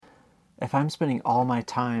if I'm spending all my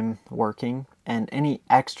time working and any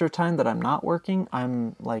extra time that I'm not working,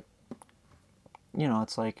 I'm like,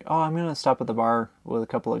 it's like, oh, I'm going to stop at the bar with a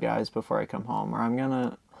couple of guys before I come home. Or I'm going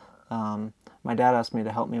to, my dad asked me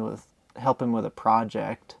to help him with a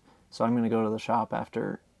project. So I'm going to go to the shop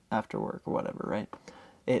after work or whatever, right?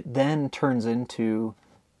 It then turns into,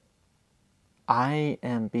 I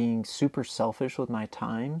am being super selfish with my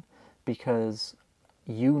time because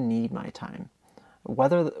you need my time.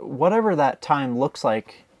 Whatever that time looks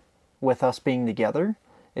like with us being together,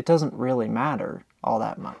 it doesn't really matter all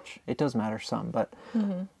that much. It does matter some, but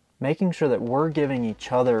making sure that we're giving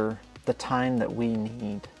each other the time that we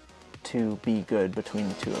need to be good between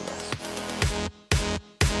the two of us.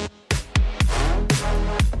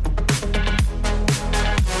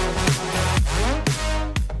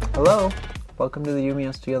 Hello, welcome to the You Me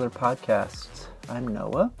Us Together podcast. I'm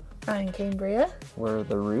Noah. I'm Cambria. We're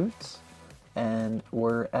the Roots, and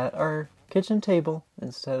we're at our kitchen table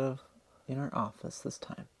instead of in our office this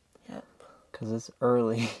time. Yep. Because it's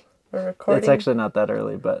early. We're recording. It's actually not that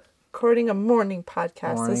early, but... Recording a morning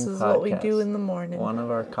podcast. This is what we do in the morning. One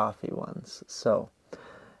of our coffee ones. So,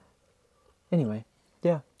 anyway,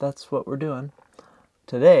 yeah, that's what we're doing.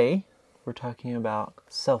 Today, we're talking about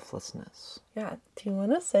selflessness. Yeah. Do you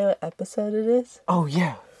want to say what episode it is? Oh,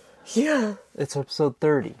 yeah. Yeah. It's episode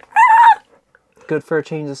 30. Good for a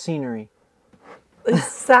change of scenery.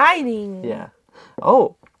 Exciting. Yeah.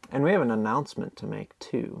 Oh, and we have an announcement to make,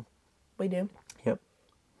 too. We do? Yep.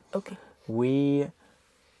 Okay. We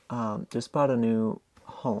just bought a new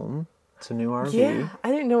home. It's a new RV. Yeah,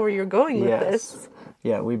 I didn't know where you're going with this.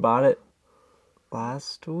 Yeah, we bought it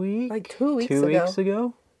last week. Like 2 weeks ago. 2 weeks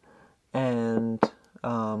ago. And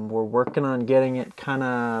we're working on getting it kind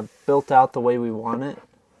of built out the way we want it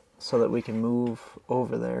so that we can move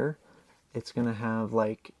over there. It's going to have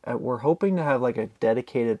we're hoping to have a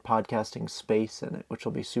dedicated podcasting space in it, which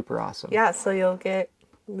will be super awesome. Yeah, so you'll get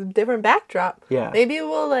a different backdrop. Yeah. Maybe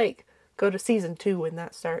we'll go to season 2 when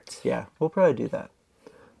that starts. Yeah, we'll probably do that.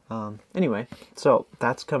 Anyway, so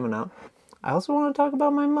that's coming up. I also want to talk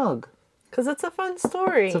about my mug. Because it's a fun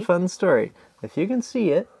story. It's a fun story. If you can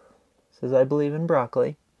see it, it says, I believe in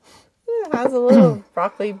broccoli. It has a little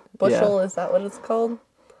broccoli bushel. Yeah. Is that what it's called?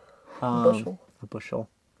 Bushel. A bushel.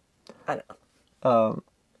 I don't know.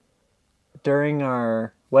 During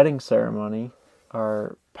our wedding ceremony,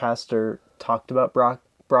 our pastor talked about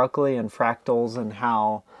broccoli and fractals and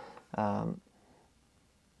how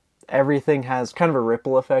everything has kind of a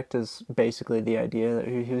ripple effect is basically the idea that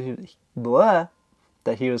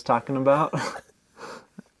he was talking about.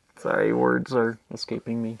 Sorry, words are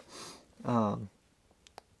escaping me.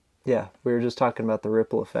 Yeah, we were just talking about the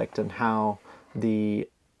ripple effect and how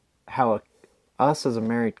us as a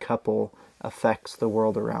married couple affects the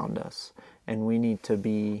world around us, and we need to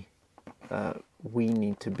be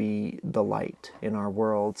the light in our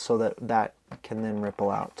world so that can then ripple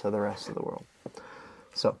out to the rest of the world.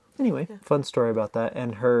 So anyway, Fun story about that.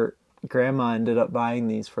 And her grandma ended up buying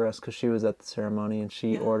these for us because she was at the ceremony and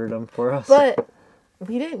she ordered them for us. But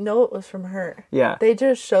we didn't know it was from her. Yeah. They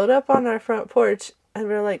just showed up on our front porch and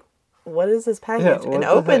we were like, what is this package? And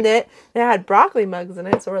opened it. And it had broccoli mugs in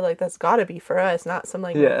it. So we're like, that's gotta be for us, not some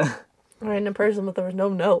random person, but there was no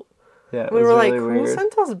note. Yeah. We were really like, weird. Who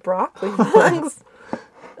sent us broccoli mugs?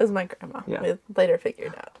 It was my grandma. Yeah. We later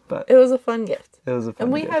figured out. But it was a fun gift. It was a fun gift.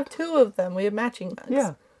 And we gift. have 2 of them. We have matching mugs.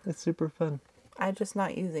 Yeah. It's super fun. I'm just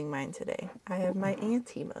not using mine today. I have my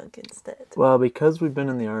auntie mug instead. Well, because we've been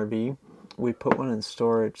in the RV, we put one in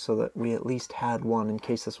storage so that we at least had one in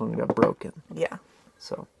case this one got broken. Yeah.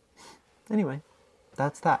 So, anyway,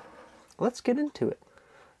 that's that. Let's get into it.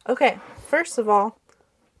 Okay. First of all,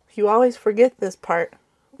 you always forget this part.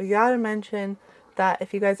 We gotta mention that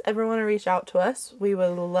if you guys ever want to reach out to us, we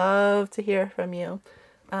would love to hear from you.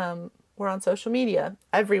 We're on social media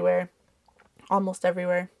everywhere. Almost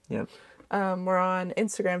everywhere. Yep. We're on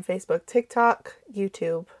Instagram, Facebook, TikTok,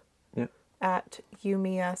 YouTube. Yep. At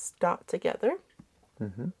youmeus.together.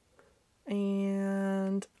 Mm-hmm.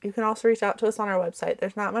 And you can also reach out to us on our website.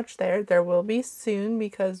 There's not much there. There will be soon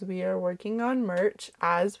because we are working on merch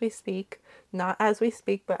as we speak. Not as we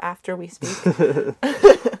speak, but after we speak.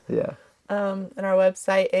 Yeah. And our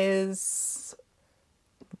website is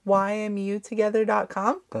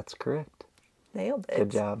ymutogether.com. That's correct. Nailed it.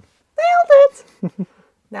 Good job. Nailed it.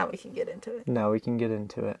 Now we can get into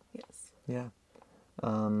it. Yes. Yeah.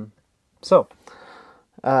 So,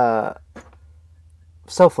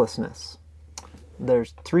 selflessness.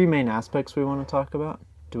 There's 3 main aspects we want to talk about.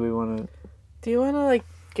 Do you want to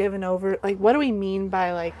give an what do we mean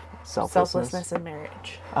by selflessness in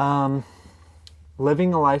marriage?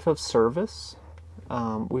 Living a life of service,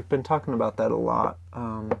 we've been talking about that a lot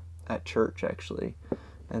at church, actually.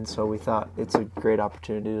 And so we thought it's a great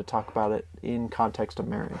opportunity to talk about it in context of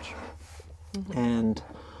marriage. And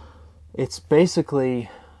it's basically,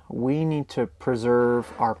 we need to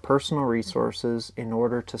preserve our personal resources in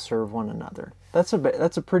order to serve one another. That's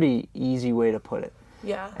a pretty easy way to put it.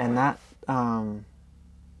 Yeah. And that, I'm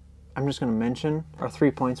just going to mention our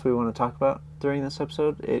 3 points we want to talk about during this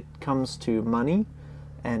episode. It comes to money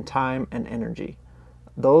and time and energy.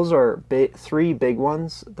 Those are three big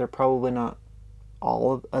ones. They're probably not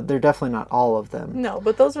they're definitely not all of them. No,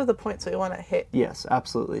 but those are the points we want to hit. Yes,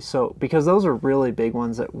 absolutely. So, because those are really big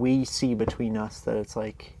ones that we see between us, that it's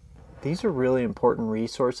like, these are really important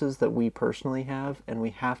resources that we personally have, and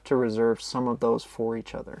we have to reserve some of those for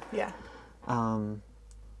each other. Yeah.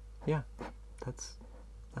 Yeah, that's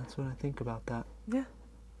what I think about that. Yeah.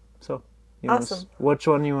 So, Awesome. Which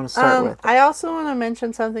one do you want to start with? I also want to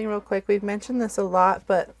mention something real quick. We've mentioned this a lot,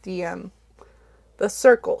 but the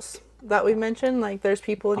circles that we mentioned, like there's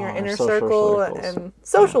people in your inner circle and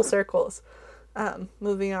social circles.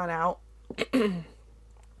 Moving on out.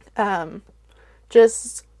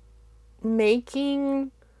 Just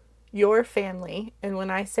making your family, and when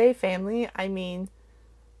I say family, I mean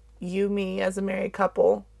you, me as a married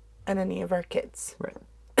couple, and any of our kids. Right.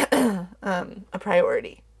 A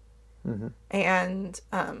priority. Mm-hmm. And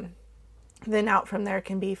then out from there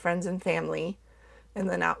can be friends and family, and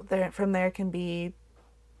then from there can be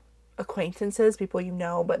acquaintances, people you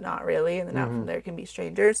know but not really, and then out from there can be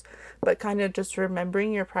strangers. But kind of just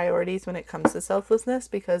remembering your priorities when it comes to selflessness,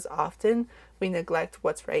 because often we neglect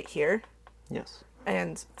what's right here. Yes.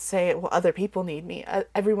 And say, well, other people need me,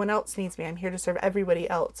 everyone else needs me, I'm here to serve everybody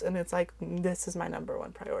else. And it's like, this is my number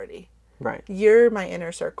one priority. Right. You're my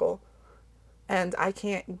inner circle, and I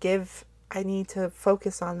need to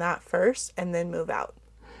focus on that first and then move out.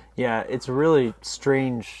 Yeah, it's a really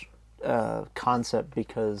strange concept,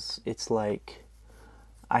 because it's like,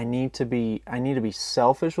 I need to be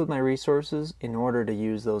selfish with my resources in order to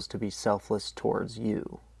use those to be selfless towards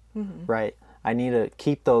you. Right? I need to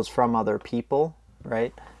keep those from other people,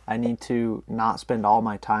 right? I need to not spend all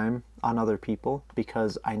my time on other people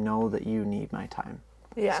because I know that you need my time.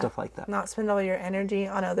 Yeah. Stuff like that. Not spend all your energy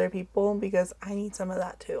on other people because I need some of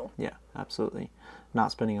that too. Yeah, absolutely.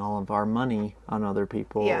 Not spending all of our money on other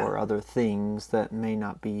people or other things that may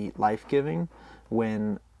not be life-giving,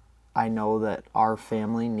 when I know that our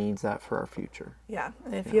family needs that for our future. Yeah.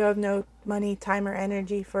 And if you have no money, time, or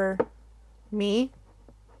energy for me,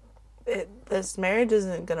 this marriage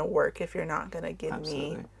isn't going to work if you're not going to give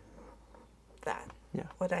me that. Yeah.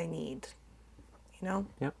 What I need. You know?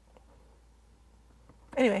 Yep.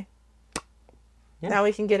 Anyway. Yeah. Now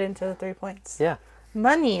we can get into the 3 points. Yeah.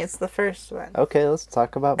 Money is the first one. Okay, let's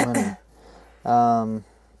talk about money.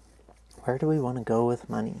 Where do we want to go with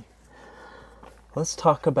money? Let's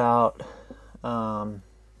talk about, I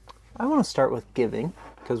want to start with giving,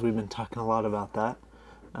 because we've been talking a lot about that.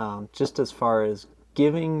 Just as far as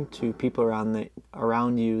giving to people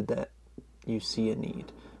around you that you see a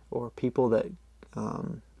need, or people that,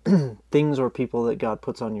 things or people that God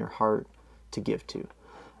puts on your heart to give to.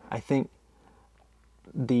 I think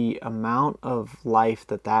the amount of life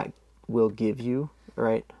that will give you,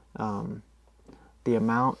 right? The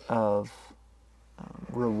amount of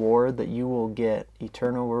reward that you will get,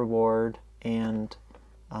 eternal reward, and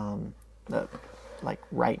the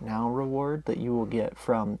right now reward that you will get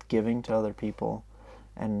from giving to other people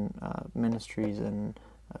and ministries and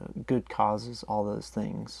good causes, all those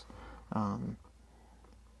things.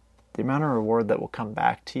 The amount of reward that will come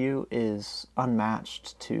back to you is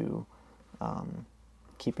unmatched to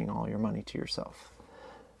keeping all your money to yourself.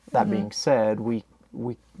 That being said, we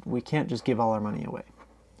can't just give all our money away,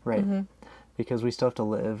 right? Because we still have to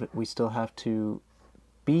live. We still have to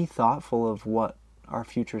be thoughtful of what our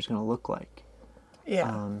future is going to look like.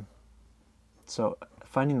 Yeah. So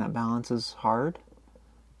finding that balance is hard,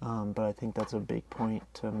 but I think that's a big point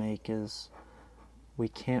to make, is we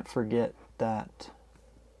can't forget that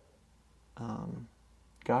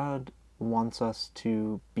God wants us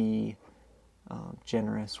to be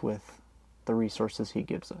generous with the resources He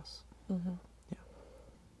gives us. Yeah.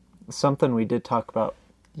 Something we did talk about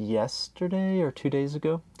yesterday or 2 days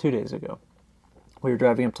ago. 2 days ago. We were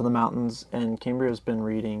driving up to the mountains, and Cambria's been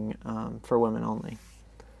reading For Women Only.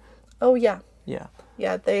 Oh, yeah. Yeah.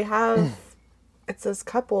 Yeah, they have... It's this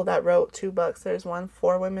couple that wrote 2 books. There's one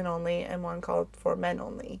for women only and one called For Men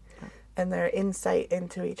Only. And they're insight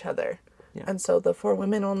into each other. Yeah. And so the For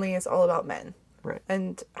Women Only is all about men. Right.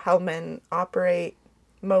 And how men operate,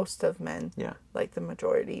 most of men. Yeah. Like the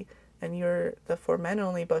majority. And the For Men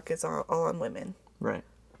Only book is all on women. Right.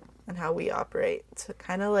 and how we operate to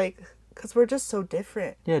kind of like, because we're just so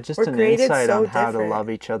different. Yeah, just We're an created insight so on how to different. love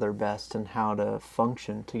each other best and how to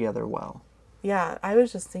function together well. Yeah, I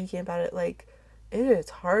was just thinking about it like, it is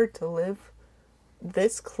hard to live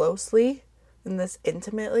this closely and this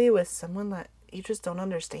intimately with someone that you just don't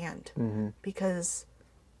understand. Mm-hmm. Because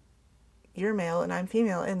you're male and I'm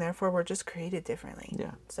female, and therefore we're just created differently.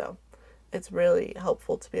 Yeah. So it's really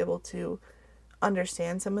helpful to be able to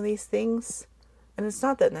understand some of these things. And it's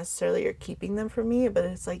not that necessarily you're keeping them from me, but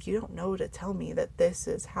it's like you don't know to tell me that this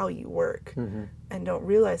is how you work, Mm-hmm. and don't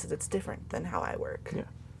realize that it's different than how I work. Yeah.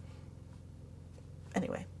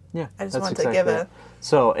 Anyway, Yeah, I just that's want exactly to give it. a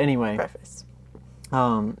So anyway, preface.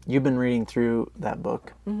 you've been reading through that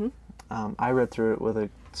book. Mm-hmm. I read through it with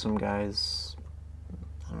some guys,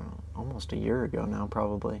 I don't know, almost a year ago now,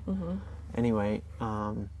 probably. Mm-hmm. Anyway,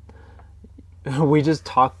 we just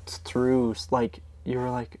talked through, like, you were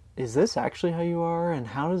like, is this actually how you are? And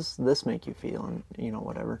how does this make you feel? And,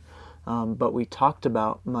 whatever. But we talked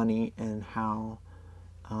about money and how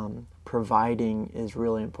providing is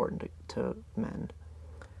really important to men.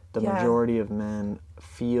 The Yeah. majority of men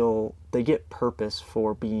feel they get purpose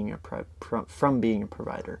for being from being a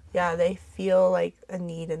provider. Yeah, they feel like a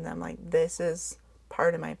need in them. Like, this is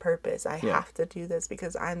part of my purpose. I Yeah. have to do this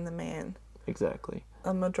because I'm the man. Exactly.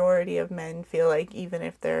 A majority of men feel like even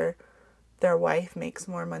if their wife makes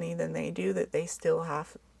more money than they do, that they still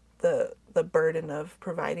have the burden of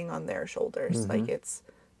providing on their shoulders. Mm-hmm. Like, it's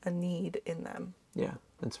a need in them. Yeah,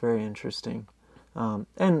 it's very interesting.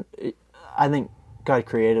 I think God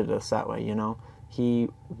created us that way, He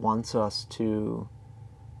wants us to...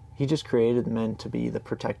 He just created men to be the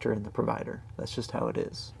protector and the provider. That's just how it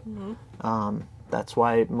is. Mm-hmm. That's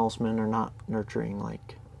why most men are not nurturing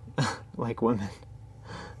like women.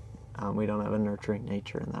 We don't have a nurturing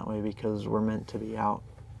nature in that way because we're meant to be out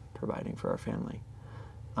providing for our family.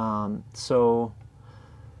 So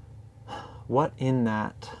what in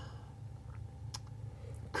that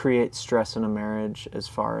creates stress in a marriage as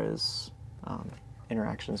far as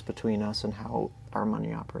interactions between us and how our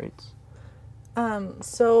money operates?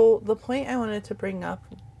 So the point I wanted to bring up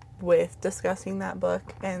with discussing that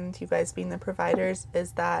book and you guys being the providers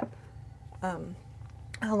is that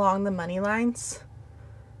along the money lines,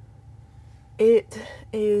 it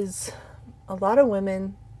is a lot of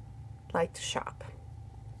women like to shop.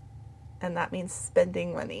 And that means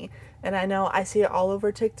spending money. And I know I see it all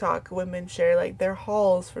over TikTok. Women share like their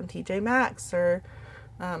hauls from TJ Maxx or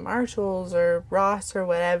Marshalls or Ross or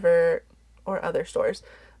whatever, or other stores.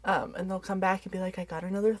 And they'll come back and be like, I got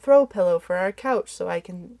another throw pillow for our couch so I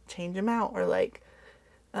can change them out. Or like,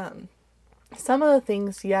 some of the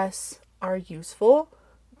things, yes, are useful.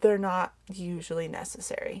 They're not usually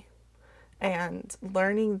necessary. And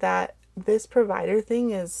learning that this provider thing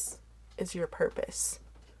is your purpose.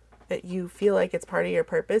 That you feel like it's part of your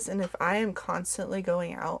purpose. And if I am constantly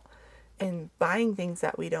going out and buying things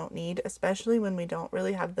that we don't need, especially when we don't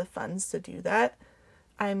really have the funds to do that,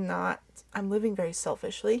 I'm living very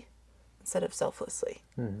selfishly instead of selflessly.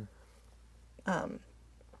 Mm-hmm.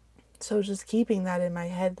 So just keeping that in my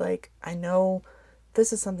head, like, I know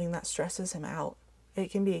this is something that stresses him out.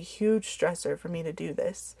 It can be a huge stressor for me to do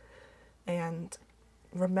this. And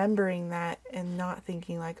remembering that and not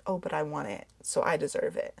thinking like, oh, but I want it, so I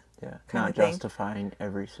deserve it. Yeah, kind not of thing. justifying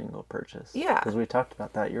every single purchase. Yeah. Because we talked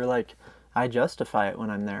about that. You're like, I justify it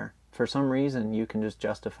when I'm there. For some reason, you can just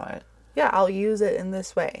justify it. Yeah, I'll use it in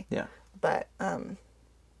this way. Yeah. But,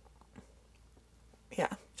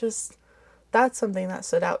 yeah, just, that's something that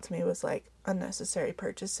stood out to me was like, unnecessary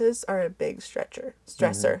purchases are a big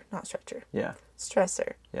stressor, not stretcher. Yeah.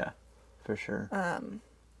 Stressor. Yeah, for sure.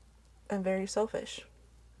 And very selfish.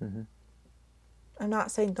 Mm-hmm. I'm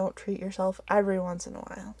not saying don't treat yourself every once in a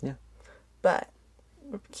while. Yeah. But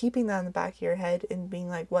keeping that in the back of your head and being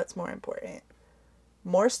like, what's more important?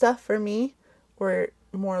 More stuff for me or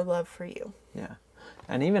more love for you? Yeah.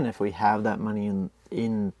 And even if we have that money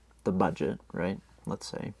in the budget, right? Let's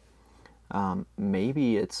say,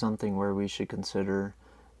 maybe it's something where we should consider,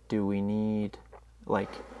 do we need,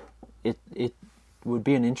 like, it would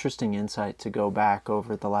be an interesting insight to go back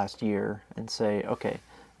over the last year and say, okay,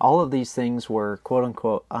 all of these things were quote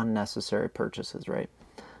unquote unnecessary purchases, right?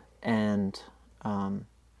 And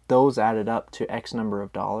those added up to X number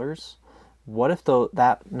of dollars. What if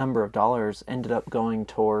that number of dollars ended up going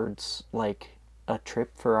towards like a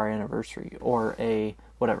trip for our anniversary or a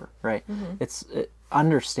whatever, right? Mm-hmm. It's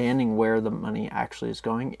understanding where the money actually is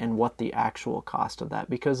going and what the actual cost of that,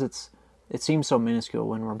 because it seems so minuscule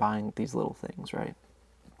when we're buying these little things, right?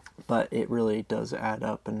 But it really does add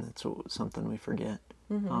up, and it's something we forget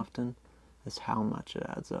often, is how much it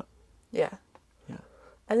adds up. Yeah. Yeah.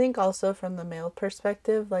 I think also from the male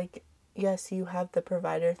perspective, like, yes, you have the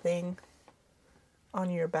provider thing on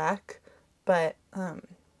your back, but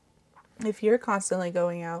if you're constantly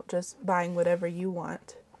going out just buying whatever you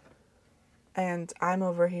want, and I'm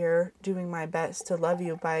over here doing my best to love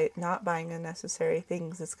you by not buying unnecessary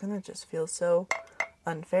things, it's gonna just feel so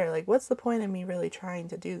unfair. Like, what's the point of me really trying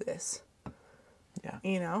to do this? Yeah.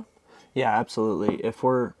 You know? Yeah, absolutely. If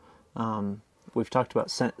we've talked about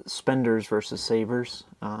spenders versus savers.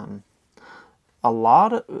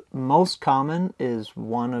 Most common is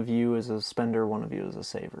one of you is a spender, one of you is a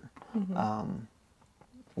saver.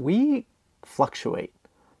 We fluctuate.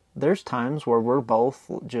 There's times where we're both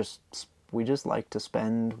we just like to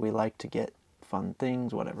spend, we like to get fun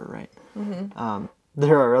things, whatever, right?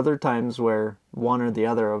 There are other times where one or the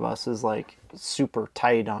other of us is like super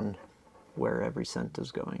tight on where every cent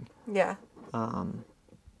is going. Yeah.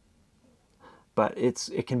 But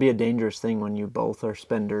it can be a dangerous thing when you both are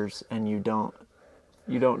spenders and you don't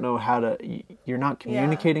know how to, you're not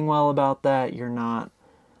communicating well about that. You're not,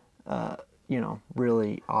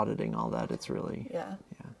 really auditing all that. It's really, Yeah.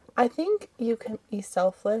 I think you can be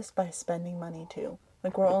selfless by spending money too.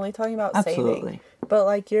 Like, we're only talking about absolutely. saving. But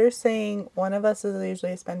like you're saying, one of us is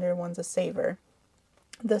usually a spender, one's a saver.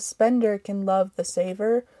 The spender can love the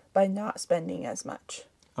saver by not spending as much.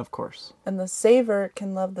 Of course. And the saver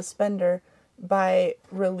can love the spender by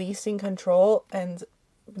releasing control and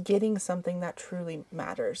getting something that truly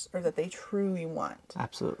matters or that they truly want.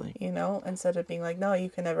 Absolutely. You know, instead of being like, no, you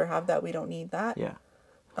can never have that. We don't need that. Yeah.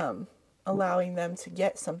 Allowing them to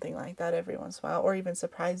get something like that every once in a while, or even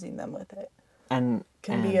surprising them with it, And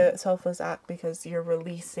can be a selfless act because you're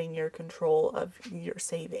releasing your control of your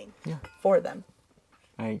saving for them.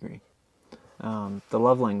 I agree. The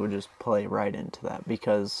love languages play right into that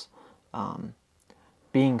because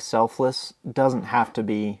being selfless doesn't have to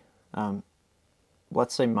be.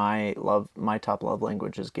 Let's say my top love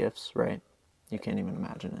language is gifts, right? You can't even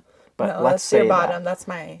imagine it. But No, let's that's say your bottom. that. That's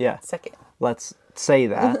my second. Let's say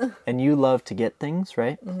that, and you love to get things,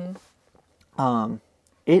 right?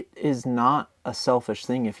 It is not a selfish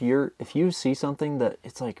thing if you see something that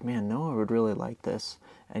it's like, man, Noah would really like this,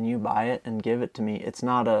 and you buy it and give it to me. It's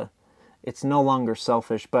no longer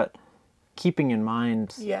selfish, but keeping in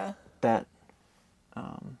mind that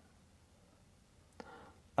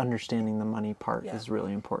understanding the money part is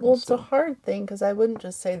really important. Well, it's a hard thing because I wouldn't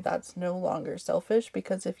just say that's no longer selfish,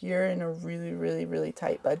 because if you're in a really, really, really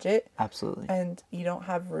tight budget, absolutely, and you don't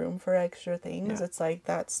have room for extra things, it's like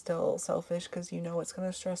that's still selfish because you know it's going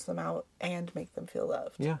to stress them out and make them feel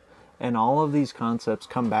loved. Yeah, and all of these concepts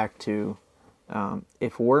come back to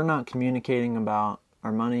if we're not communicating about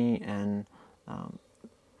our money and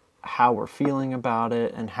how we're feeling about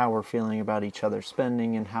it and how we're feeling about each other's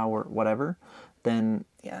spending and how we're whatever, then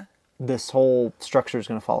this whole structure is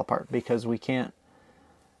going to fall apart because we can't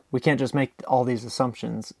just make all these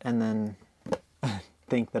assumptions and then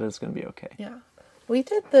think that it's going to be okay. Yeah. We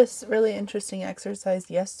did this really interesting exercise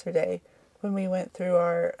yesterday when we went through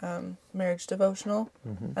our marriage devotional.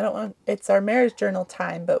 It's our marriage journal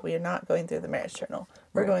time, but we are not going through the marriage journal.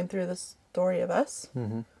 We're going through the story of us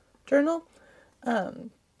journal.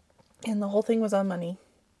 And the whole thing was on money.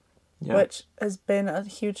 Yeah. Which has been a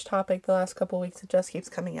huge topic the last couple of weeks. It just keeps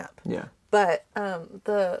coming up. Yeah. But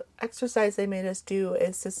the exercise they made us do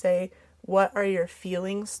is to say, what are your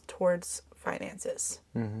feelings towards finances?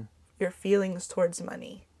 Your feelings towards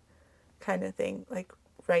money, kind of thing, like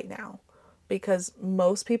right now. Because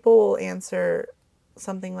most people will answer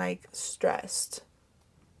something like stressed.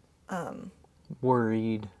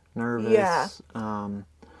 Worried, nervous,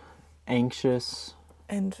 anxious.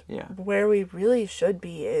 And where we really should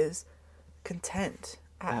be is content,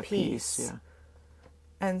 at peace. Yeah.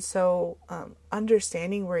 And so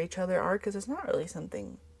understanding where each other are, because it's not really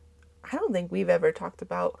something, I don't think we've ever talked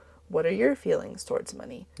about, what are your feelings towards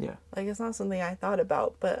money? Yeah. Like, it's not something I thought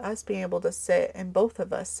about, but us being able to sit and both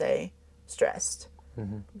of us say stressed.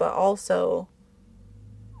 But also,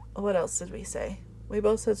 what else did we say? We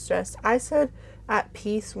both said stressed. I said at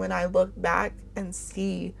peace when I look back and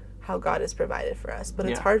see how God has provided for us. But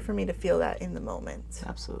it's hard for me to feel that in the moment.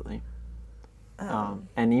 Absolutely.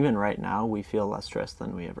 And even right now, we feel less stressed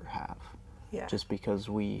than we ever have. Yeah. Just because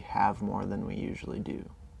we have more than we usually do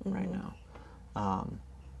right now.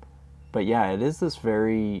 But yeah, it is this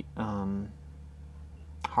very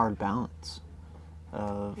hard balance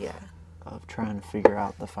of trying to figure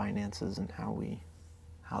out the finances and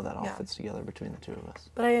how that all fits together between the two of us.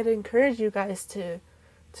 But I'd encourage you guys to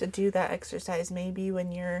do that exercise maybe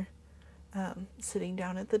when you're sitting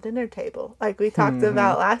down at the dinner table. Like we talked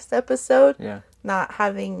about last episode, not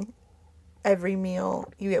having every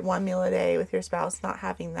meal, you get one meal a day with your spouse, not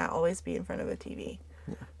having that always be in front of a TV.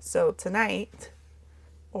 Yeah. So tonight,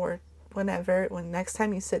 or whenever, when next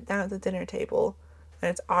time you sit down at the dinner table, and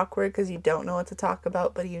it's awkward because you don't know what to talk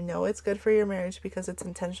about, but you know it's good for your marriage because it's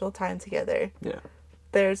intentional time together. Yeah.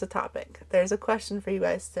 There's a topic. There's a question for you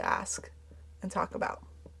guys to ask and talk about.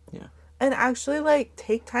 Yeah. And actually, like,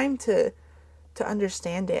 take time to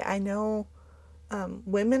understand it. I know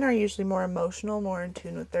women are usually more emotional, more in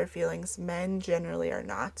tune with their feelings. Men generally are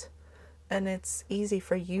not. And it's easy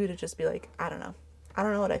for you to just be like, I don't know. I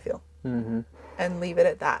don't know what I feel. Mm-hmm. And leave it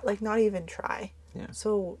at that. Like, not even try. Yeah.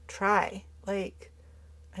 So try. Like,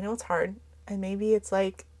 I know it's hard. And maybe it's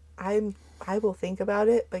like, I will think about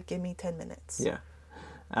it, but give me 10 minutes. Yeah.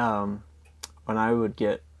 When I would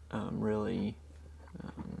get really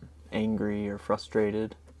angry or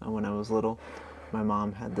frustrated when I was little, my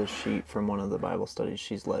mom had this sheet from one of the Bible studies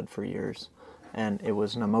she's led for years, and it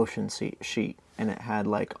was an emotion sheet, and it had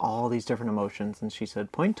like all these different emotions, and she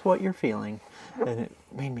said, point to what you're feeling, and it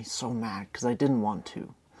made me so mad because I didn't want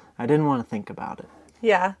to think about it.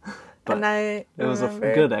 Yeah. But and I it was a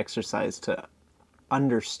good exercise to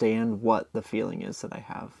understand what the feeling is that I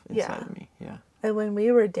have inside of me. Yeah. And when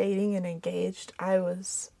we were dating and engaged, I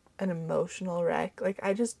was an emotional wreck. Like,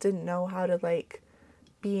 I just didn't know how to, like,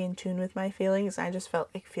 be in tune with my feelings. I just felt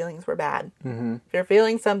like feelings were bad. Mm-hmm. If you're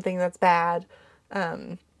feeling something, that's bad.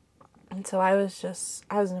 And so I was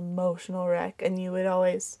an emotional wreck. And you would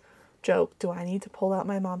always joke, do I need to pull out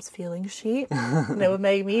my mom's feeling sheet? And it would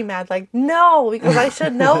make me mad, like, no, because I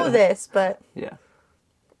should know this. But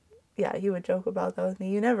yeah, you would joke about that with me.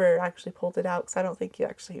 You never actually pulled it out because I don't think you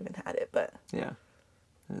actually even had it. But yeah,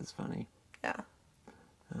 it's funny. Yeah.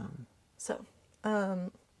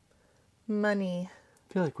 Money.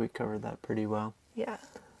 I feel like we covered that pretty well. Yeah.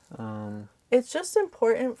 It's just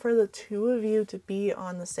important for the two of you to be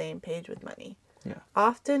on the same page with money. Yeah.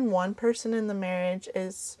 Often one person in the marriage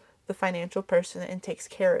is the financial person and takes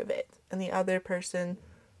care of it, and the other person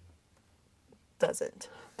doesn't.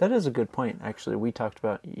 That is a good point, actually. We talked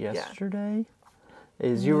about yesterday.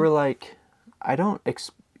 Is Mm-hmm. you were like,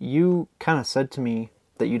 you kind of said to me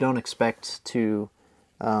that you don't expect to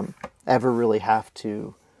ever really have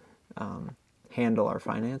to handle our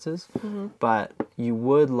finances, but you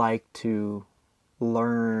would like to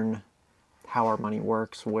learn how our money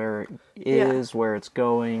works, where it is, where it's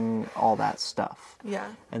going, all that stuff. Yeah.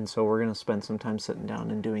 And so we're going to spend some time sitting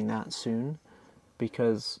down and doing that soon,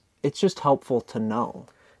 because it's just helpful to know.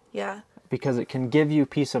 Yeah. Because it can give you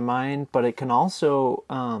peace of mind, but it can also,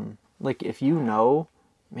 like, if you know,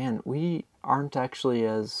 man, we aren't actually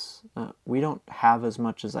we don't have as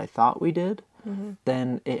much as I thought we did,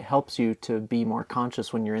 then it helps you to be more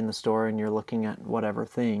conscious when you're in the store and you're looking at whatever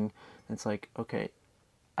thing. It's like, okay,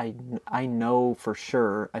 I know for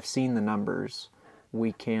sure, I've seen the numbers,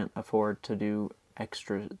 we can't afford to do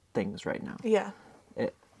extra things right now. Yeah.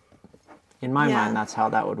 In my mind, that's how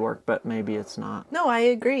that would work, but maybe it's not. No, I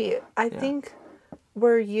agree. I think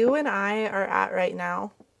where you and I are at right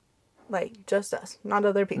now, like, just us, not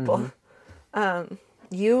other people.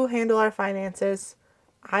 You handle our finances.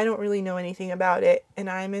 I don't really know anything about it. And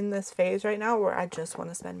I'm in this phase right now where I just want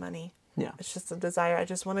to spend money. Yeah. It's just a desire. I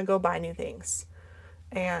just want to go buy new things.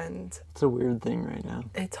 And it's a weird thing right now.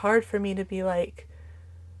 It's hard for me to be like,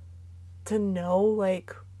 to know,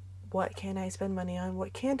 like, what can I spend money on?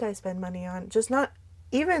 What can't I spend money on?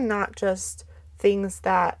 Not just things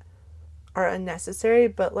that are unnecessary,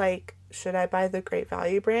 but like, should I buy the Great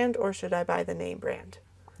Value brand or should I buy the name brand?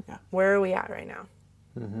 Yeah. Where are we at right now?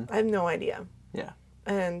 I have no idea. Yeah.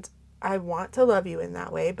 And I want to love you in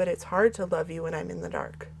that way, but it's hard to love you when I'm in the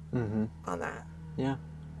dark on that. Yeah.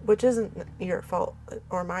 Which isn't your fault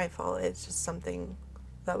or my fault. It's just something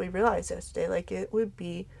that we realized yesterday. Like, it would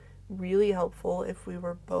be really helpful if we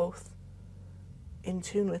were both in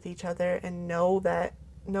tune with each other and know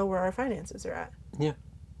where our finances are at. Yeah.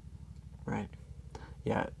 Right.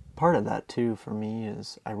 Yeah. Part of that too for me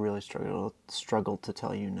is I really struggle to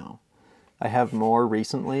tell you no. I have more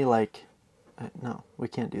recently, like, no, we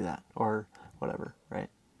can't do that, or whatever, right?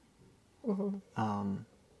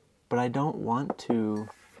 But I don't want to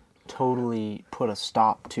totally put a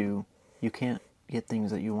stop to, you can't get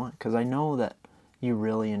things that you want, because I know that you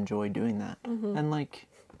really enjoy doing that. And like,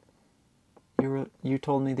 you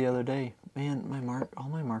told me the other day, man, all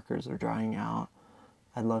my markers are drying out.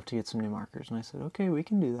 I'd love to get some new markers. And I said, okay, we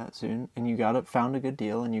can do that soon. And you found a good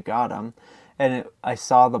deal, and you got them. And I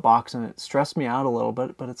saw the box, and it stressed me out a little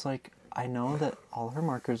bit, but it's like, I know that all her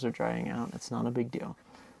markers are drying out. It's not a big deal.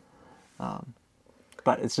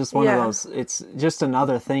 But it's just one of those, it's just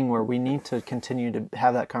another thing where we need to continue to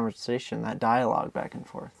have that conversation, that dialogue back and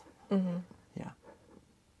forth. Yeah.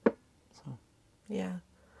 So. Yeah.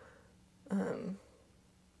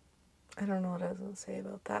 I don't know what I was going to say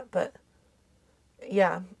about that, but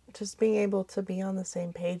yeah, just being able to be on the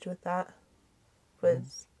same page with that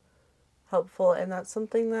was helpful, and that's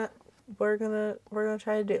something that we're gonna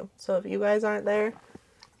try to do. So if you guys aren't there,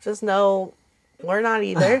 just know we're not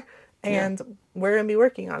either, Yeah. and we're gonna be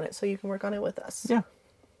working on it, so you can work on it with us. Yeah.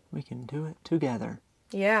 We can do it together.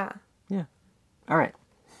 Yeah. Yeah. All right.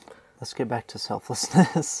 Let's get back to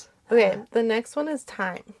selflessness. Okay, the next one is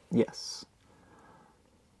time. Yes.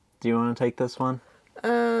 Do you want to take this one?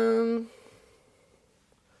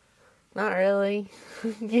 Not really.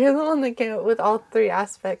 You're the one that came up with all three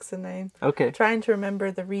aspects, and I'm Okay. trying to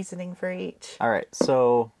remember the reasoning for each. All right.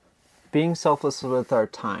 So, being selfless with our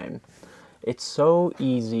time, it's so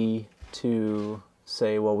easy to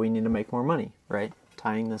say, well, we need to make more money, right?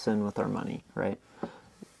 Tying this in with our money, right?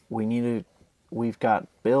 We've got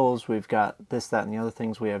bills, we've got this, that, and the other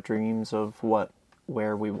things. We have dreams of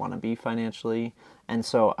where we want to be financially. And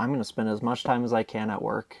so I'm going to spend as much time as I can at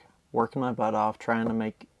work, working my butt off, trying to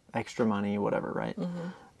make extra money, whatever, right?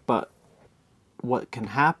 But what can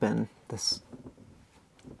happen,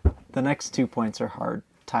 the next 2 points are hard,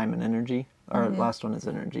 time and energy. Our last one is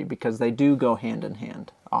energy, because they do go hand in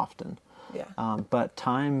hand often. Yeah. But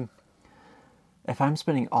time, if I'm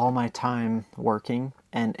spending all my time working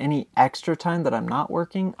and any extra time that I'm not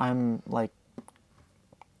working, I'm like,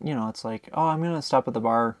 it's like, oh, I'm going to stop at the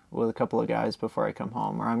bar with a couple of guys before I come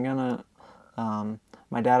home. Or I'm going to,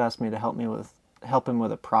 my dad asked me to help him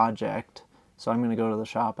with a project. So I'm going to go to the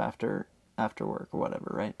shop after work or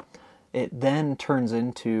whatever, right? It then turns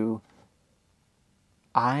into,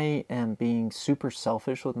 I am being super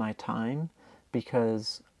selfish with my time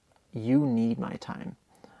because you need my time.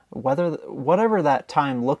 Whatever that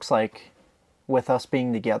time looks like with us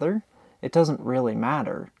being together, it doesn't really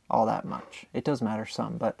matter all that much. It does matter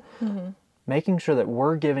some, but making sure that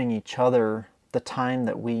we're giving each other the time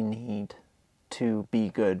that we need to be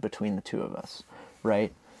good between the two of us,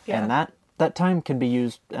 right? Yeah. And that time can be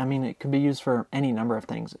used, it could be used for any number of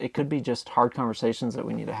things. It could be just hard conversations that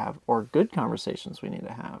we need to have, or good conversations we need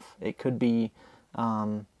to have. It could be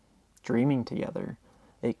dreaming together.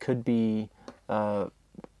 It could be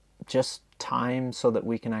just time so that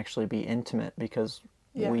we can actually be intimate, because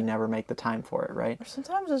we never make the time for it, right? Or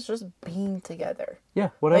sometimes it's just being together. Yeah,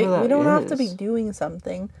 whatever that is. We don't have to be doing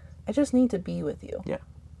something. I just need to be with you. Yeah,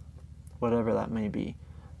 whatever that may be.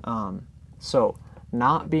 So,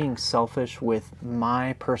 not being selfish with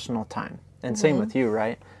my personal time. And same with you,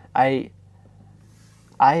 right? I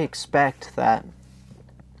expect that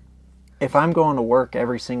if I'm going to work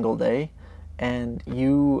every single day and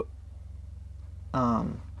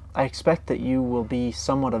I expect that you will be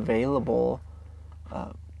somewhat available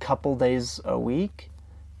a couple days a week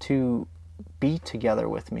to be together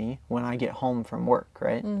with me when I get home from work,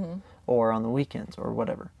 right? Or on the weekends or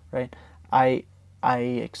whatever, right? I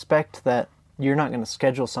expect that you're not going to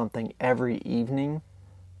schedule something every evening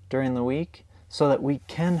during the week so that we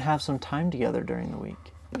can have some time together during the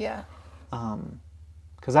week. Yeah.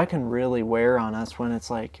 Because that can really wear on us when it's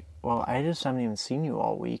like, well, I just haven't even seen you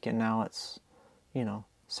all week, and now it's,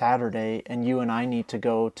 Saturday, and you and I need to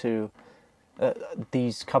go to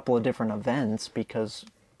these couple of different events because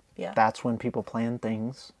that's when people plan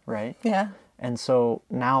things, right? Yeah. And so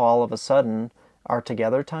now all of a sudden, our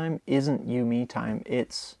together time isn't you, me time.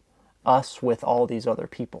 It's us with all these other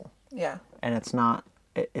people. Yeah. And it's not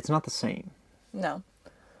the same. No.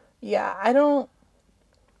 Yeah, I don't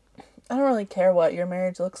really care what your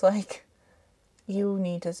marriage looks like. You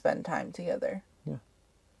need to spend time together. Yeah.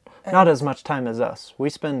 Not as much time as us. We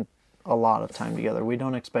spend a lot of time together. We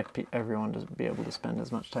don't expect everyone to be able to spend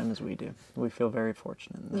as much time as we do. We feel very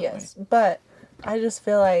fortunate in that way. But I just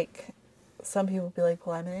feel like some people be like,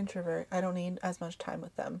 well, I'm an introvert. I don't need as much time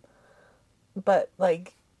with them. But,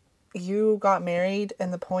 like, you got married,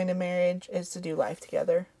 and the point of marriage is to do life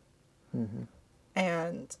together. Mm-hmm.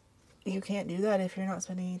 And you can't do that if you're not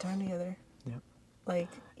spending any time together. Yeah. Like,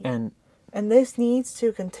 and this needs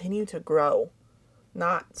to continue to grow,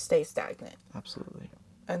 not stay stagnant. Absolutely.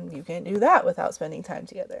 And you can't do that without spending time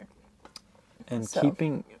together. And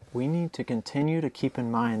we need to continue to keep in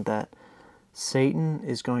mind that Satan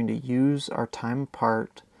is going to use our time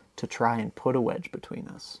apart to try and put a wedge between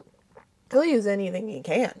us. He'll use anything he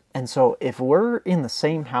can. And so if we're in the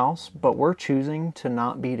same house, but we're choosing to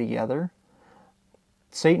not be together,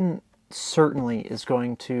 Satan certainly is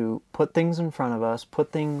going to put things in front of us,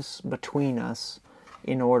 put things between us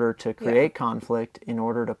in order to create conflict, in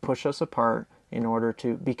order to push us apart,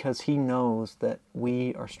 because he knows that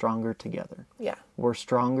we are stronger together. Yeah. We're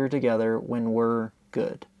stronger together when we're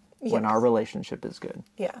good. when our relationship is good.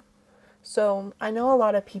 Yeah. So I know a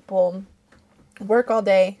lot of people work all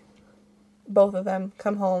day, both of them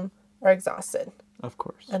come home, are exhausted. Of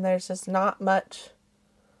course. And there's just not much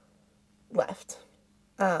left.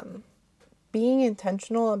 Being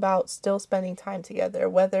intentional about still spending time together,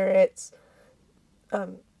 whether it's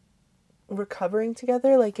recovering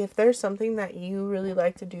together, like if there's something that you really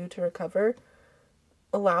like to do to recover,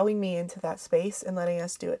 allowing me into that space and letting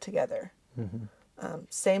us do it together.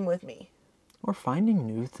 Same with me. Or finding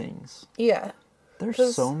new things. Yeah.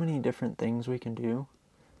 There's so many different things we can do.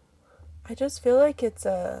 I just feel like it's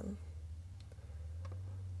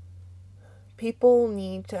people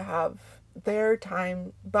need to have their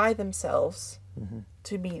time by themselves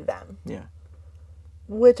to be them. Yeah.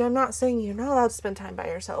 Which I'm not saying you're not allowed to spend time by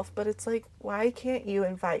yourself, but it's like, why can't you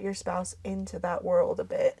invite your spouse into that world a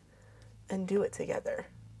bit and do it together?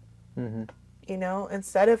 You know,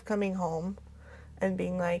 instead of coming home and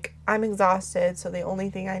being like, I'm exhausted, so the only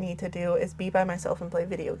thing I need to do is be by myself and play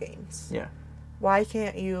video games. Yeah. Why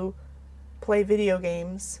can't you play video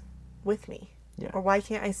games with me? Yeah. Or why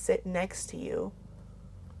can't I sit next to you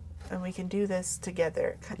and we can do this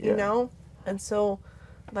together? You Yeah. know? And so,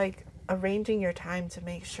 like, arranging your time to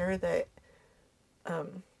make sure that,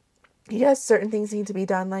 yes, certain things need to be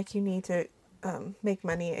done, like you need to make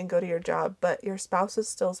money and go to your job, but your spouse is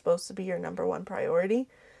still supposed to be your number one priority,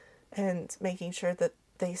 and making sure that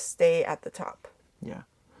they stay at the top. Yeah.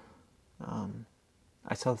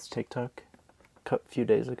 I saw this TikTok a few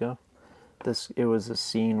days ago. It was a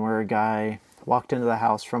scene where a guy walked into the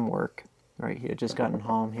house from work, right? He had just gotten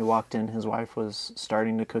home. He walked in. His wife was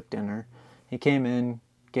starting to cook dinner. He came in,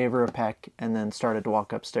 gave her a peck, and then started to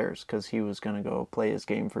walk upstairs because he was going to go play his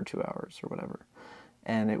game for 2 hours or whatever.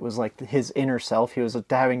 And it was like his inner self. He was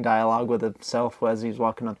having dialogue with himself as he's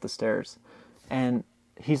walking up the stairs. And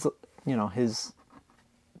he's,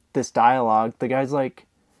 this dialogue, the guy's like,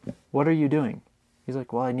 what are you doing? He's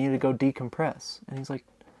like, well, I need to go decompress. And he's like,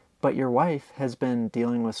 but your wife has been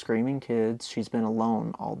dealing with screaming kids. She's been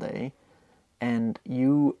alone all day. And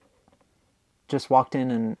you just walked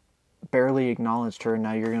in and barely acknowledged her, and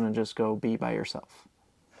now you're going to just go be by yourself.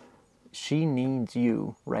 She needs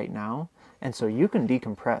you right now. And so you can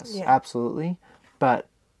decompress, absolutely, but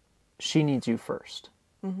she needs you first.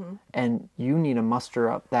 And you need to muster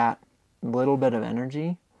up that little bit of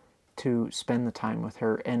energy to spend the time with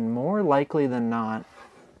her. And more likely than not,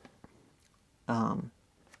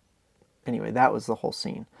 anyway, that was the whole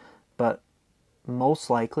scene. But most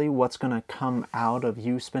likely what's going to come out of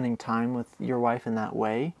you spending time with your wife in that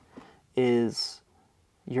way is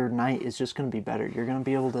your night is just going to be better. You're going to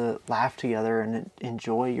be able to laugh together and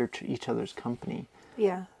enjoy each other's company.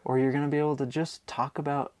 Yeah. Or you're going to be able to just talk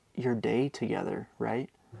about your day together, right?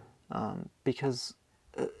 Because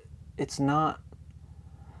it's not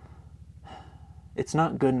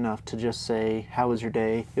good enough to just say, how was your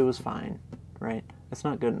day? It was fine, right? It's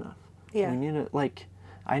not good enough. Yeah. You need to,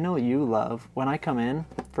 I know you love, when I come in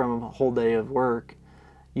from a whole day of work,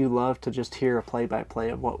 you love to just hear a play-by-play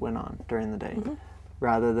of what went on during the day.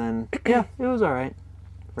 Rather than, yeah, it was all right,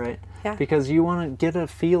 right? Yeah. Because you want to get a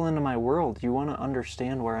feel into my world. You want to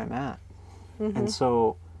understand where I'm at. And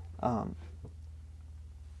so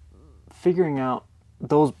figuring out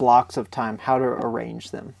those blocks of time, how to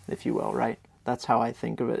arrange them, if you will, right? That's how I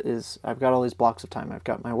think of it, is I've got all these blocks of time. I've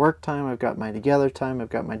got my work time, I've got my together time, I've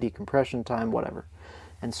got my decompression time, whatever.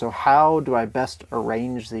 And so how do I best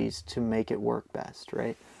arrange these to make it work best,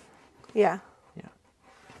 right? Yeah. Yeah.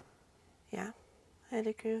 Yeah. I'd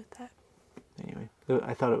agree with that. Anyway,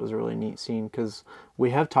 I thought it was a really neat scene because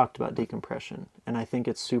we have talked about decompression, and I think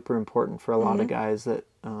it's super important for a lot of guys that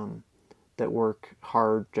work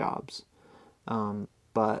hard jobs.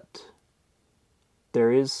 But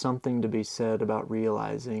there is something to be said about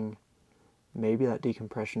realizing maybe that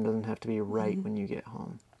decompression doesn't have to be right when you get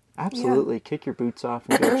home. Absolutely, kick your boots off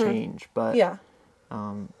and go change, but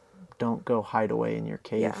don't go hide away in your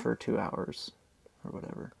cave for 2 hours or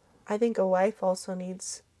whatever. I think a wife also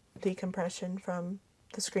needs decompression from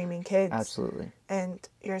the screaming kids. Absolutely. And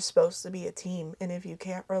you're supposed to be a team, and if you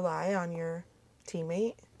can't rely on your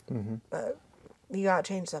teammate, you gotta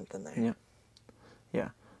change something there. Yeah.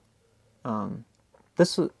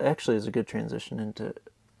 This actually is a good transition into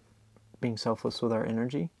being selfless with our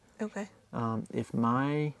energy. Okay.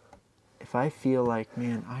 If I feel like,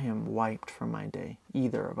 man, I am wiped from my day,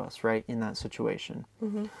 either of us, right, in that situation,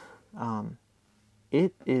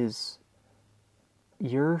 it is,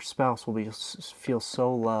 your spouse will feel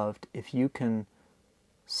so loved if you can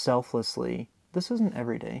selflessly, this isn't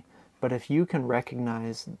every day, but if you can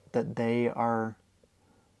recognize that they are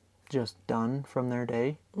just done from their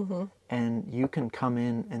day And you can come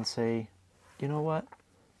in and say, you know what?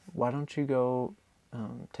 Why don't you go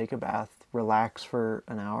take a bath, relax for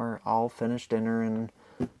an hour. I'll finish dinner and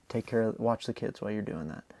watch the kids while you're doing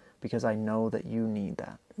that, because I know that you need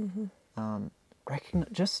that.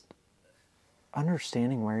 Just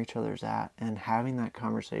understanding where each other's at and having that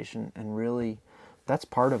conversation, and really, that's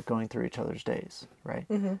part of going through each other's days, right?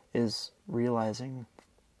 Is realizing,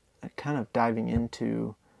 kind of diving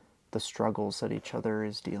into the struggles that each other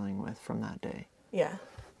is dealing with from that day. Yeah.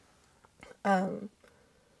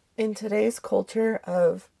 In today's culture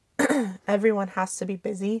of everyone has to be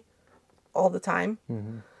busy all the time,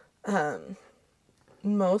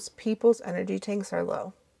 most people's energy tanks are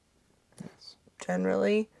low. Yes.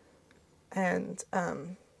 Generally. And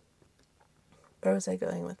where was I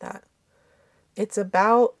going with that? It's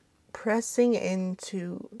about pressing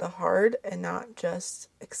into the hard and not just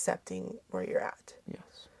accepting where you're at.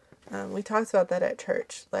 Yes. We talked about that at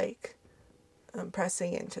church, like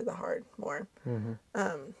pressing into the hard more.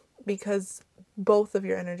 Because both of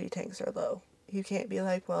your energy tanks are low. You can't be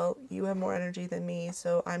like, well, you have more energy than me,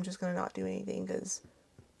 so I'm just going to not do anything because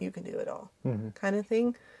you can do it all, kind of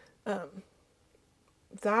thing.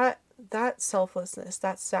 That selflessness,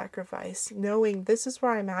 that sacrifice, knowing this is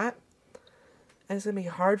where I'm at, and it's going to be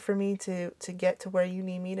hard for me to get to where you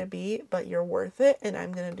need me to be, but you're worth it, and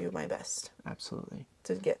I'm going to do my best. Absolutely.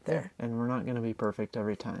 To get there. Yeah. And we're not going to be perfect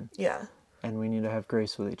every time. Yeah. And we need to have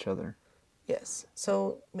grace with each other. Yes.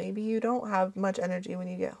 So maybe you don't have much energy when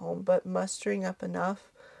you get home, but mustering up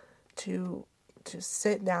enough to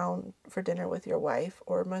sit down for dinner with your wife,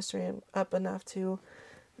 or mustering up enough to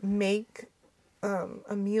make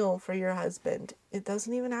a meal for your husband. It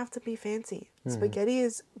doesn't even have to be fancy. Spaghetti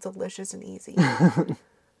is delicious and easy.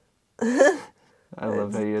 I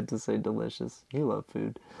love how you had to say delicious. You love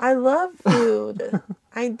food. I love food.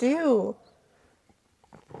 I do.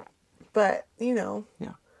 But,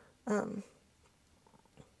 Yeah.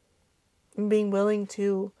 Being willing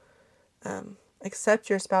to accept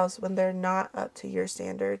your spouse when they're not up to your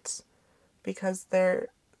standards because they're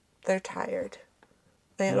tired.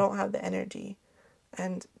 They don't have the energy.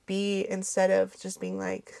 And instead of just being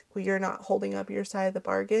like, well, you're not holding up your side of the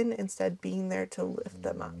bargain, instead being there to lift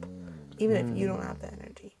them up, even if you don't have the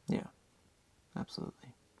energy. Yeah,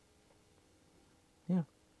 absolutely. Yeah.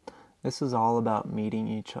 This is all about meeting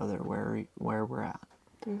each other where we're at.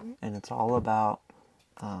 And it's all about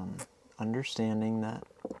understanding that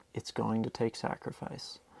it's going to take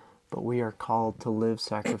sacrifice, but we are called to live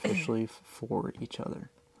sacrificially for each other.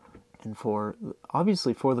 And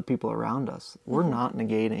obviously for the people around us. We're not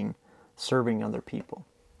negating serving other people.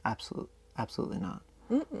 Absolutely not.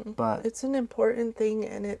 But it's an important thing,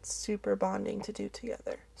 and it's super bonding to do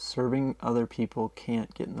together. Serving other people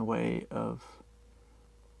can't get in the way of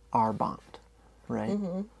our bond, right?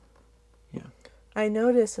 Yeah. I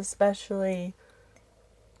notice, especially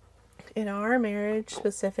in our marriage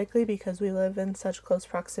specifically, because we live in such close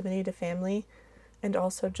proximity to family, and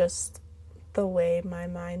also just the way my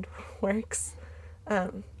mind works,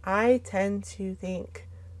 I tend to think,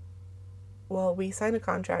 well, we signed a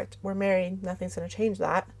contract, we're married, nothing's going to change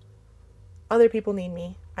that. Other people need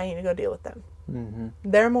me, I need to go deal with them.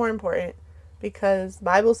 They're more important, because the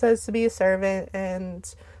Bible says to be a servant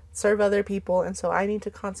and serve other people, and so I need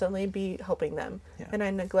to constantly be helping them. Yeah. And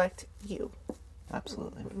I neglect you.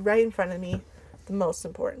 Absolutely. Right in front of me, the most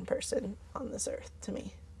important person on this earth to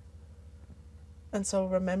me. And so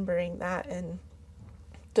remembering that, and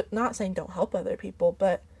not saying don't help other people,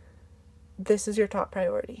 but this is your top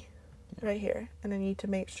priority right here. And I need to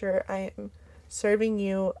make sure I am serving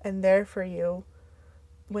you and there for you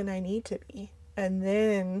when I need to be. And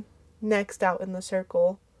then next out in the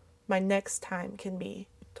circle, my next time can be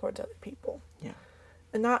towards other people. Yeah.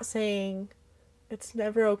 And not saying it's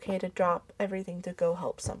never okay to drop everything to go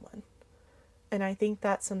help someone. And I think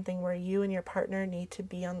that's something where you and your partner need to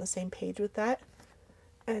be on the same page with that.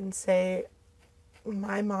 And say,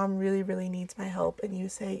 my mom really, really needs my help. And you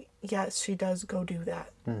say, yes, she does, go do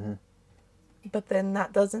that. But then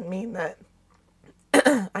that doesn't mean that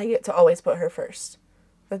I get to always put her first.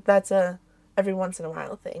 But that's a every once in a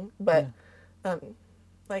while thing. But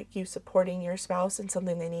like you supporting your spouse in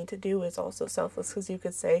something they need to do is also selfless, because you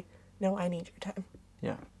could say, no, I need your time.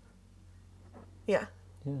 Yeah. Yeah.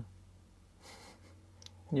 Yeah.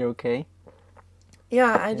 You okay?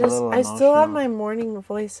 Yeah, I still have emotional. my morning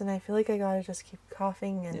voice, and I feel like I gotta just keep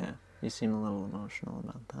coughing. And Yeah, you seem a little emotional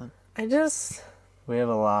about that. We have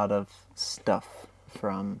a lot of stuff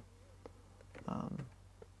from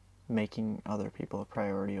making other people a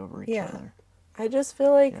priority over each other. I just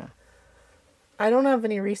feel like I don't have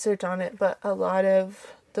any research on it, but a lot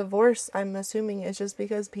of divorce, I'm assuming, is just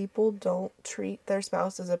because people don't treat their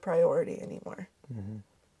spouse as a priority anymore. Mm-hmm.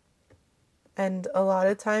 And a lot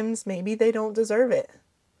of times, maybe they don't deserve it.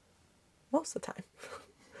 Most of the time.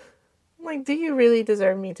 Like, do you really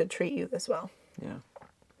deserve me to treat you this well? Yeah.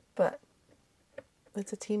 But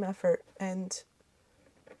it's a team effort, and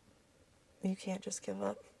you can't just give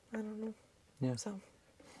up. I don't know. Yeah. So,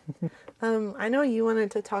 I know you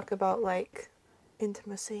wanted to talk about, like,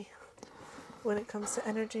 intimacy when it comes to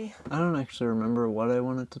energy. I don't actually remember what I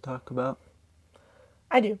wanted to talk about.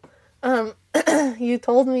 I do. You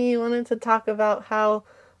told me you wanted to talk about how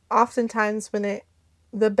oftentimes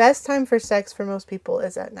the best time for sex for most people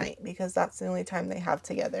is at night, because that's the only time they have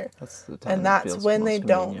together. That's the time. And that that's feels when most they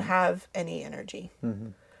don't convenient. have any energy.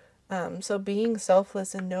 Mm-hmm. So being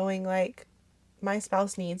selfless and knowing, like, my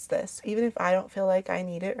spouse needs this. Even if I don't feel like I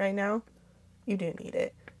need it right now, you do need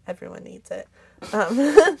it. Everyone needs it.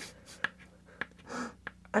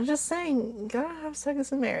 I'm just saying, you gotta have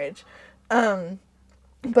sex in marriage.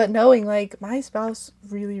 But knowing, like, my spouse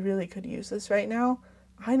really, really could use this right now.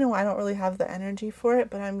 I know I don't really have the energy for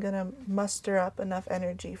it, but I'm gonna muster up enough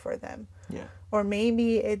energy for them. Yeah. Or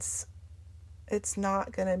maybe it's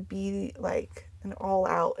not gonna be like an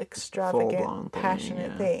all-out, extravagant, Full-blown thing,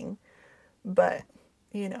 passionate yeah. thing. But,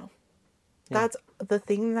 that's the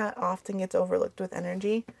thing that often gets overlooked with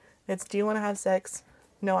energy. It's, do you want to have sex?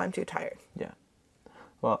 No, I'm too tired. Yeah.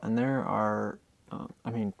 Well, and there are,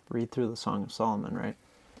 read through the Song of Solomon, right?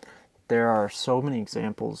 There are so many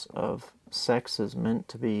examples of sex is meant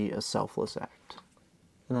to be a selfless act.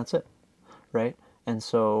 And that's it, right? And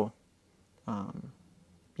so,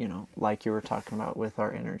 like you were talking about with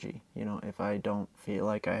our energy, if I don't feel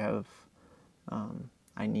like I have,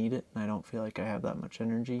 I need it, and I don't feel like I have that much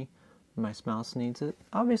energy, my spouse needs it,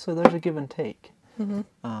 obviously there's a give and take.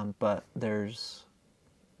 Mm-hmm. But there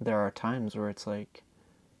are times where it's like,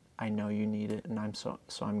 I know you need it, and so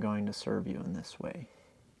I'm going to serve you in this way.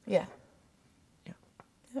 Yeah. Yeah.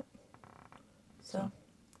 Yep. So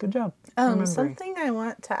good job. Remembering. Something I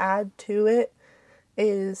want to add to it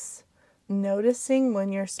is noticing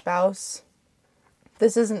when your spouse,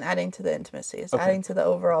 this isn't adding to the intimacy, it's adding to the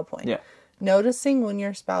overall point. Yeah. Noticing when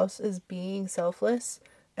your spouse is being selfless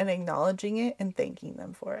and acknowledging it and thanking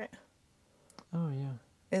them for it. Oh, yeah.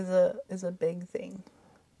 Is a big thing.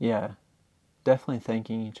 Yeah. Definitely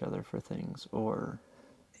thanking each other for things, or...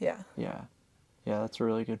 Yeah. Yeah. Yeah, that's a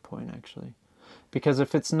really good point, actually. Because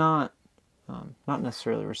if it's not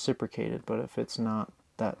necessarily reciprocated, but if it's not,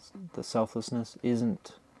 that the selflessness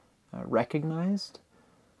isn't recognized,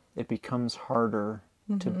 it becomes harder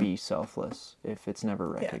to be selfless if it's never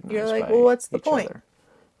recognized. You're like, by well, what's the each point? other.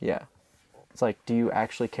 Yeah. It's like, do you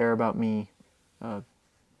actually care about me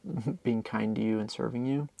being kind to you and serving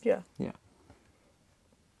you? Yeah. Yeah.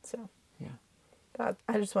 So. Yeah.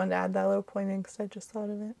 I just wanted to add that little point in because I just thought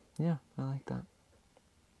of it. Yeah, I like that.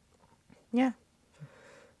 Yeah.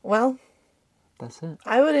 Well, that's it.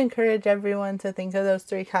 I would encourage everyone to think of those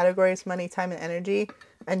 3 categories: money, time, and energy,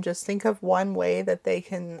 and just think of one way that they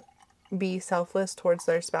can be selfless towards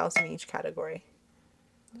their spouse in each category.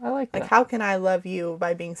 I like that. Like, how can I love you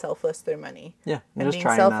by being selfless through money? Yeah, and just being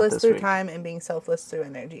trying selfless that this through week. time, and being selfless through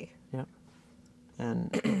energy. Yep.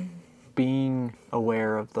 And being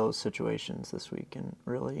aware of those situations this week, and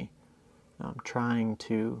really trying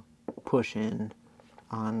to push in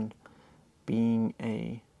on being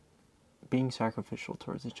sacrificial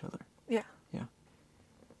towards each other. Yeah. Yeah.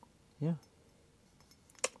 Yeah.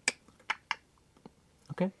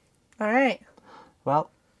 Okay. All right. Well,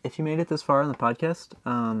 if you made it this far in the podcast,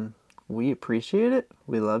 we appreciate it.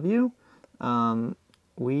 We love you.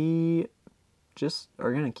 We just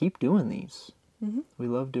are going to keep doing these. Mm-hmm. We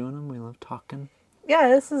love doing them. We love talking. Yeah,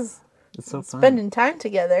 this is It's so fun. spending time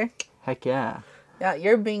together. Heck yeah. Yeah,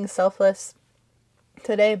 you're being selfless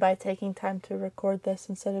today by taking time to record this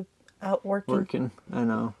instead of out working. I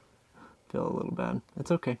know. Feel a little bad. It's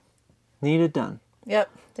okay. Need it done. Yep.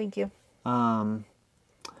 Thank you.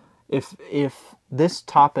 If this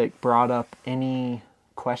topic brought up any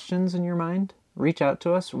questions in your mind, reach out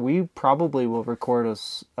to us. We probably will record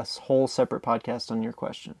a whole separate podcast on your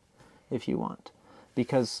question if you want,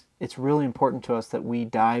 because it's really important to us that we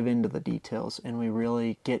dive into the details and we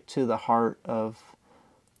really get to the heart of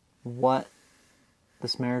what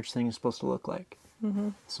this marriage thing is supposed to look like. Mm-hmm.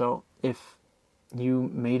 So if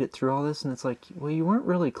you made it through all this and it's like, well, you weren't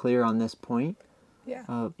really clear on this point,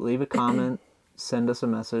 leave a comment, send us a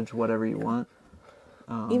message, whatever you want.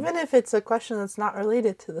 Even if it's a question that's not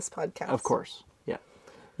related to this podcast. Of course. Yeah.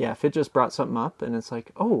 Yeah. If it just brought something up and it's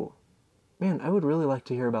like, oh, man, I would really like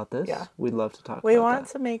to hear about this. Yeah. We'd love to talk about We that. want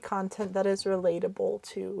to make content that is relatable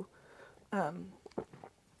to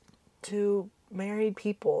to married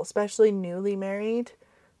people, especially newly married.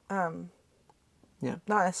 Yeah.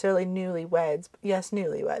 Not necessarily newlyweds. Yes,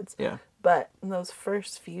 newlyweds. Yeah. But in those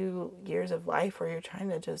first few years of life where you're trying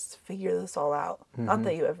to just figure this all out. Not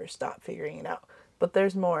that you ever stop figuring it out, but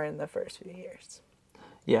there's more in the first few years.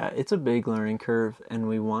 Yeah, it's a big learning curve, and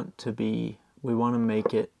we want to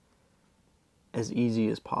make it as easy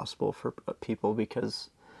as possible for people,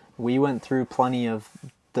 because we went through plenty of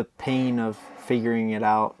the pain of figuring it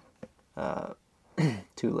out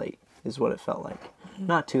too late, is what it felt like.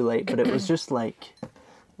 Not too late, but it was just like,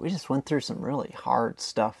 we just went through some really hard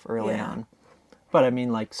stuff early on. But I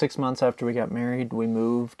mean, like 6 months after we got married, we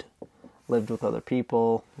moved, lived with other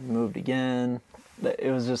people, moved again.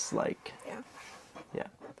 It was just like, yeah.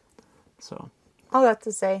 So, All that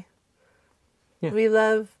to say, yeah. we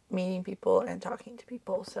love meeting people and talking to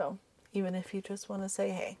people. So even if you just want to say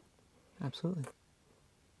hey. Absolutely.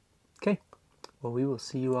 Okay. Well, we will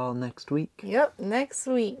see you all next week. Yep, next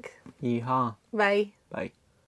week. Yeehaw. Bye. Bye.